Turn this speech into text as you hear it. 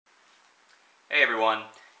Hey everyone,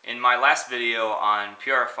 in my last video on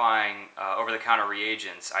purifying over-the-counter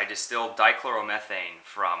reagents, I distilled dichloromethane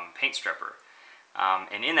from paint stripper.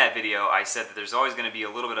 And in that video I said that there's always going to be a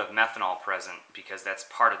little bit of methanol present because that's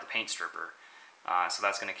part of the paint stripper. So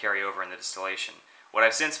that's going to carry over in the distillation. What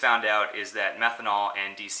I've since found out is that methanol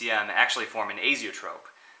and DCM actually form an azeotrope.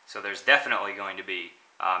 So there's definitely going to be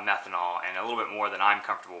methanol and a little bit more than I'm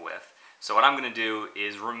comfortable with. So what I'm going to do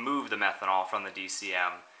is remove the methanol from the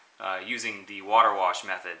DCM using the water wash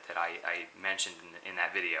method that I mentioned in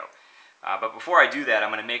that video. But before I do that,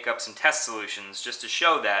 I'm going to make up some test solutions just to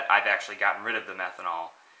show that I've actually gotten rid of the methanol.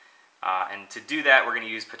 And to do that, we're going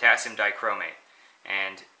to use potassium dichromate.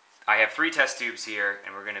 And I have 3 test tubes here,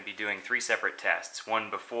 and we're going to be doing 3 separate tests.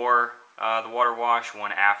 One before the water wash,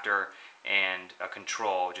 one after, and a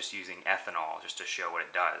control just using ethanol just to show what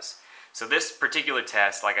it does. So this particular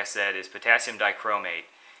test, like I said, is potassium dichromate.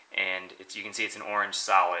 And you can see it's an orange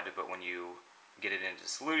solid, but when you get it into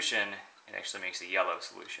solution, it actually makes a yellow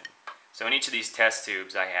solution. So in each of these test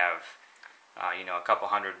tubes, I have, a couple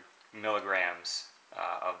hundred milligrams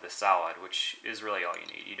of the solid, which is really all you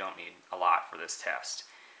need. You don't need a lot for this test.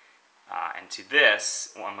 And to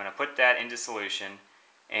this, I'm going to put that into solution,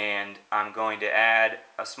 and I'm going to add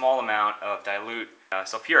a small amount of dilute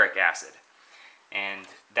sulfuric acid. And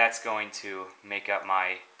that's going to make up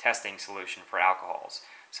my testing solution for alcohols.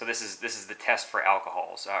 So this is the test for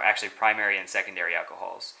alcohols, actually primary and secondary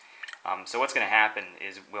alcohols. So what's going to happen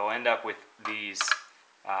is we'll end up with these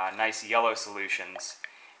nice yellow solutions,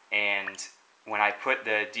 and when I put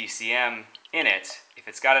the DCM in it, if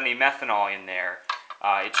it's got any methanol in there,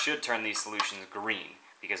 it should turn these solutions green,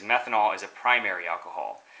 because methanol is a primary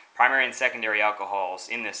alcohol. Primary and secondary alcohols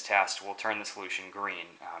in this test will turn the solution green,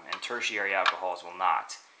 and tertiary alcohols will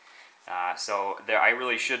not. So I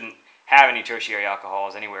really shouldn't have any tertiary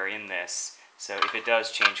alcohols anywhere in this. So if it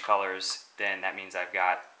does change colors, then that means I've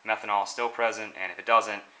got methanol still present, and if it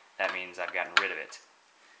doesn't, that means I've gotten rid of it.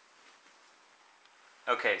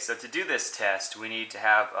 Okay, so to do this test, we need to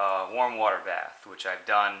have a warm water bath, which I've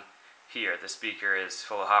done here. The beaker is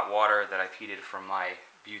full of hot water that I've heated from my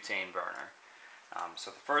butane burner.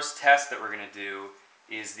 So the first test that we're going to do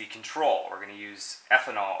is the control. We're going to use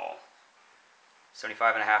ethanol,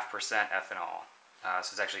 75.5% ethanol.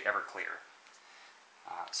 So it's actually Everclear.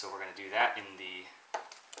 So we're going to do that in the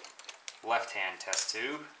left-hand test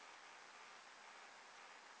tube.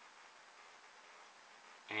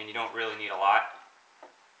 And you don't really need a lot.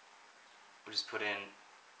 We'll just put in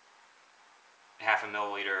half a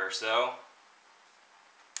milliliter or so.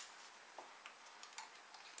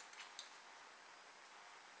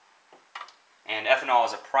 And ethanol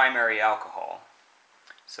is a primary alcohol,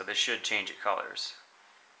 so this should change its colors.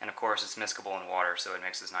 And of course it's miscible in water, so it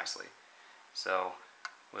mixes nicely. So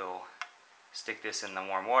we'll stick this in the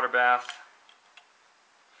warm water bath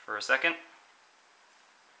for a second.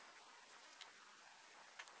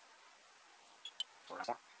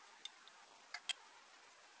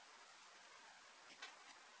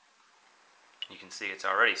 You can see it's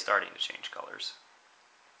already starting to change colors.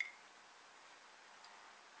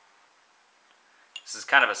 This is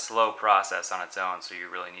kind of a slow process on its own, so you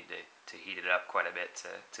really need to heat it up quite a bit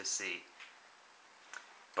to see.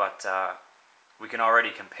 But we can already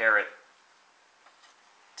compare it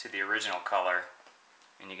to the original color,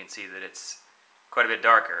 and you can see that it's quite a bit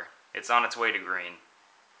darker. It's on its way to green.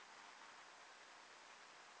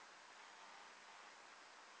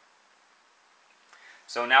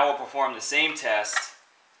 So now we'll perform the same test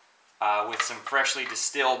with some freshly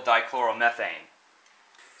distilled dichloromethane.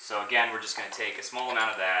 So again, we're just going to take a small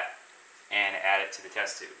amount of that and add it to the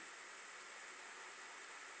test tube.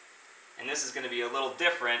 And this is going to be a little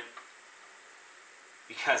different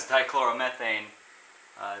because dichloromethane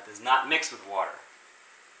does not mix with water.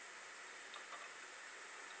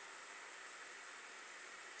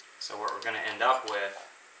 So what we're going to end up with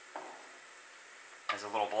is a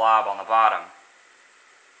little blob on the bottom.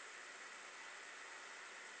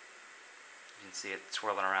 You can see it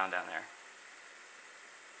swirling around down there.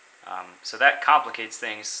 So that complicates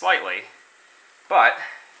things slightly, but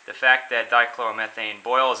the fact that dichloromethane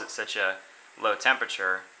boils at such a low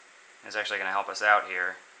temperature is actually going to help us out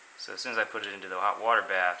here. So as soon as I put it into the hot water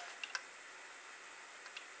bath,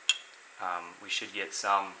 we should get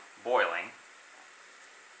some boiling.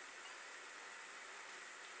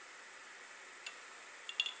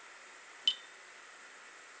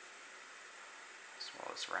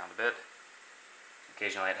 Swirl this around a bit.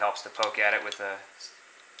 Occasionally it helps to poke at it with a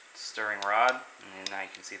stirring rod, and now you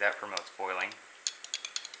can see that promotes boiling.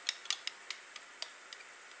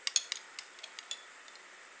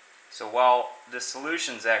 So while the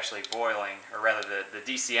solution's actually boiling, or rather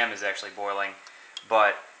the DCM is actually boiling,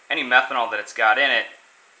 but any methanol that it's got in it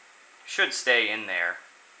should stay in there.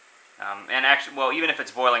 And actually, well, even if it's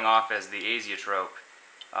boiling off as the azeotrope,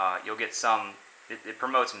 you'll get some, it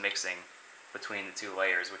promotes mixing between the two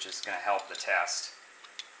layers, which is going to help the test.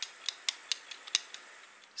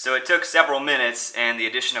 So it took several minutes and the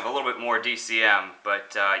addition of a little bit more DCM,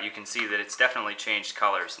 but you can see that it's definitely changed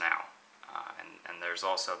colors now. And there's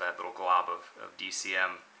also that little glob of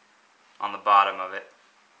DCM on the bottom of it.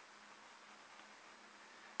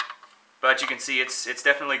 But you can see it's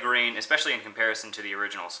definitely green, especially in comparison to the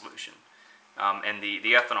original solution. And the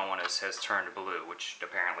ethanol one has turned blue, which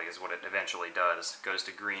apparently is what it eventually does. It goes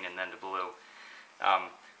to green and then to blue.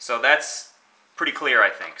 So that's pretty clear, I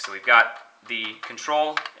think. So we've got the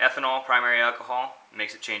control ethanol primary alcohol,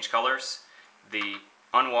 makes it change colors. The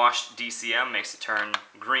unwashed DCM makes it turn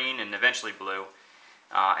green and eventually blue.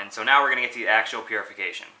 And so now we're going to get to the actual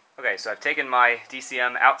purification. Okay, so I've taken my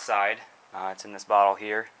DCM outside. It's in this bottle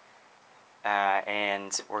here.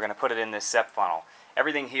 And we're going to put it in this SEP funnel.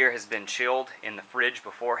 Everything here has been chilled in the fridge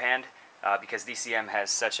beforehand because DCM has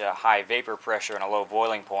such a high vapor pressure and a low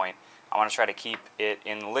boiling point. I want to try to keep it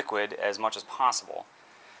in liquid as much as possible.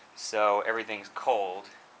 So everything's cold,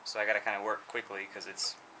 so I got to kind of work quickly because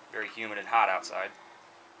it's very humid and hot outside.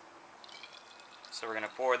 So we're going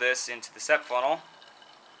to pour this into the SEP funnel,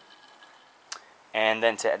 and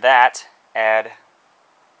then to that add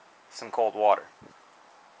some cold water.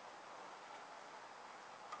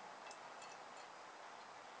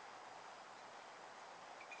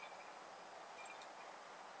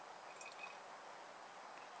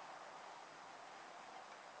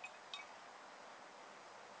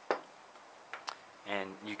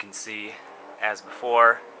 And you can see, as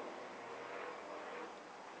before,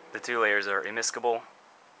 the two layers are immiscible.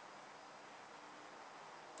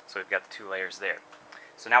 So we've got the two layers there.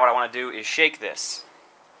 So now what I want to do is shake this.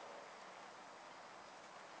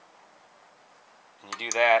 And you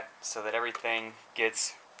do that so that everything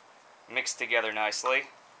gets mixed together nicely.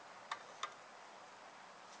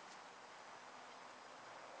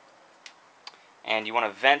 And you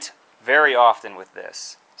want to vent very often with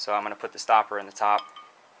this. So I'm going to put the stopper in the top,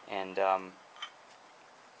 and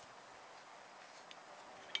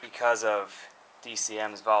because of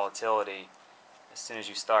DCM's volatility, as soon as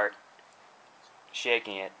you start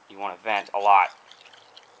shaking it, you want to vent a lot.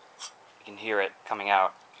 You can hear it coming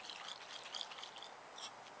out.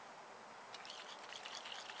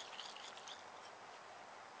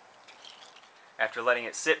 After letting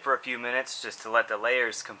it sit for a few minutes, just to let the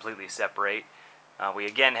layers completely separate, we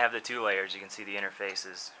again have the two layers. You can see the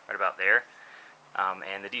interfaces right about there.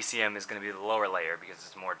 And the DCM is going to be the lower layer because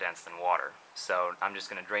it's more dense than water. So I'm just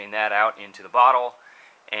going to drain that out into the bottle,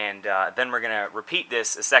 and then we're going to repeat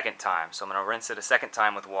this a second time. So I'm going to rinse it a second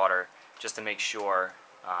time with water just to make sure.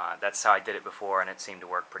 That's how I did it before, and it seemed to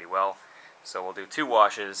work pretty well. So we'll do 2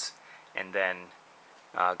 washes and then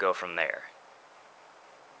go from there.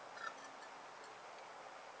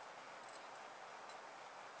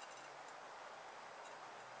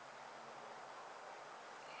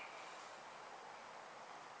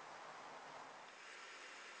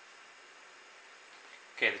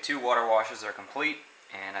 Okay, the 2 water washes are complete,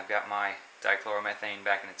 and I've got my dichloromethane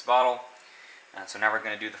back in its bottle. So now we're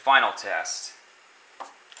going to do the final test.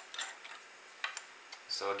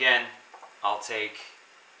 So again, I'll take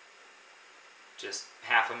just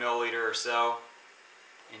half a milliliter or so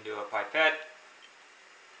into a pipette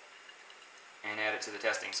and add it to the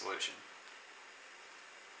testing solution.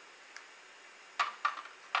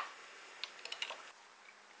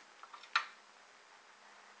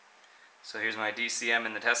 So here's my DCM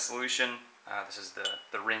in the test solution. This is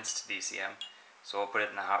the rinsed DCM. So we'll put it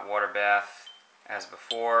in the hot water bath as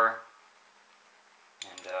before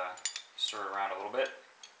and stir it around a little bit.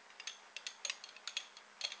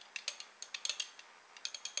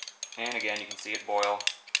 And again, you can see it boil.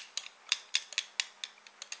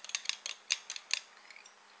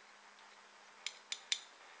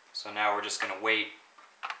 So now we're just going to wait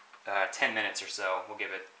 10 minutes or so. We'll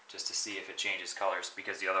give it just to see if it changes colors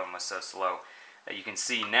because the other one was so slow. You can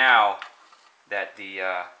see now that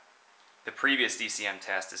the previous DCM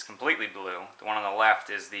test is completely blue. The one on the left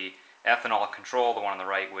is the ethanol control. The one on the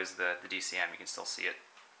right was the DCM. You can still see it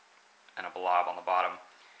in a blob on the bottom.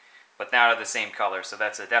 But now they're the same color, so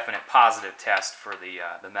that's a definite positive test for the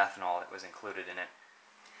methanol that was included in it.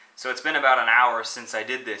 So it's been about an hour since I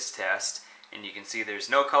did this test, and you can see there's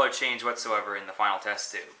no color change whatsoever in the final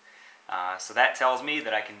test tube. So that tells me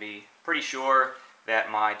that I can be pretty sure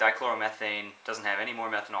that my dichloromethane doesn't have any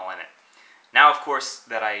more methanol in it. Now, of course,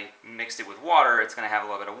 that I mixed it with water, it's going to have a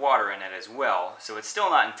little bit of water in it as well. So it's still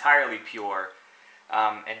not entirely pure.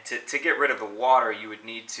 And to get rid of the water, you would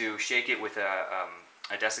need to shake it with a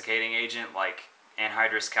desiccating agent like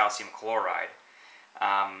anhydrous calcium chloride.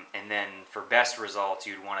 And then for best results,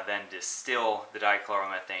 you'd want to then distill the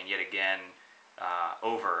dichloromethane yet again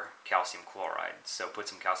over calcium chloride. So put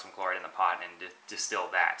some calcium chloride in the pot and distill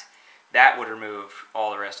that. That would remove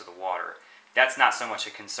all the rest of the water. That's not so much a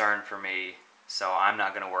concern for me, so I'm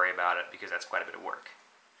not going to worry about it because that's quite a bit of work.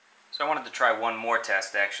 So I wanted to try one more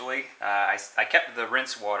test actually. I kept the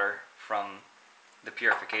rinse water from the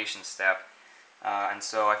purification step, and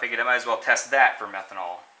so I figured I might as well test that for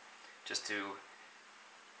methanol, just to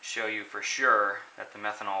show you for sure that the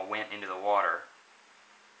methanol went into the water.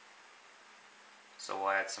 So we'll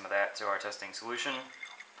add some of that to our testing solution.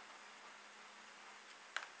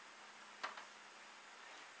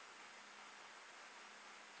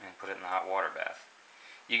 And put it in the hot water bath.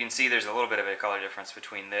 You can see there's a little bit of a color difference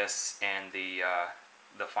between this and the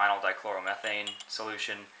final dichloromethane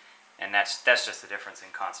solution, and that's just the difference in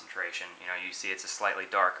concentration. You know, you see it's a slightly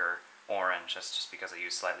darker orange. That's just because I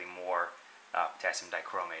used slightly more potassium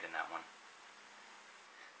dichromate in that one.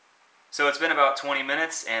 So it's been about 20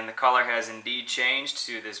 minutes, and the color has indeed changed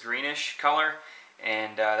to this greenish color,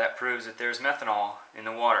 and that proves that there's methanol in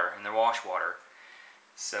the water, in the wash water.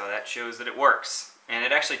 So that shows that it works. And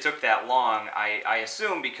it actually took that long, I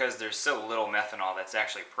assume, because there's so little methanol that's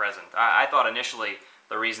actually present. I thought initially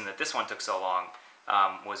the reason that this one took so long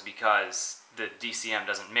was because the DCM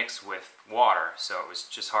doesn't mix with water, so it was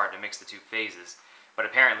just hard to mix the two phases. But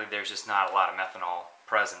apparently there's just not a lot of methanol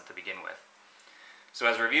present to begin with. So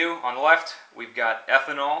as a review, on the left we've got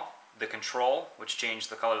ethanol, the control, which changed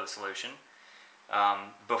the color of the solution.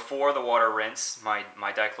 Before the water rinse, my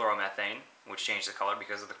dichloromethane, which changed the color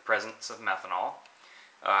because of the presence of methanol.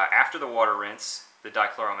 After the water rinse, the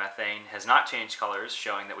dichloromethane has not changed colors,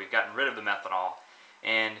 showing that we've gotten rid of the methanol,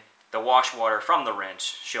 and the wash water from the rinse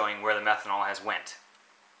showing where the methanol has went.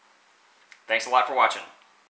 Thanks a lot for watching.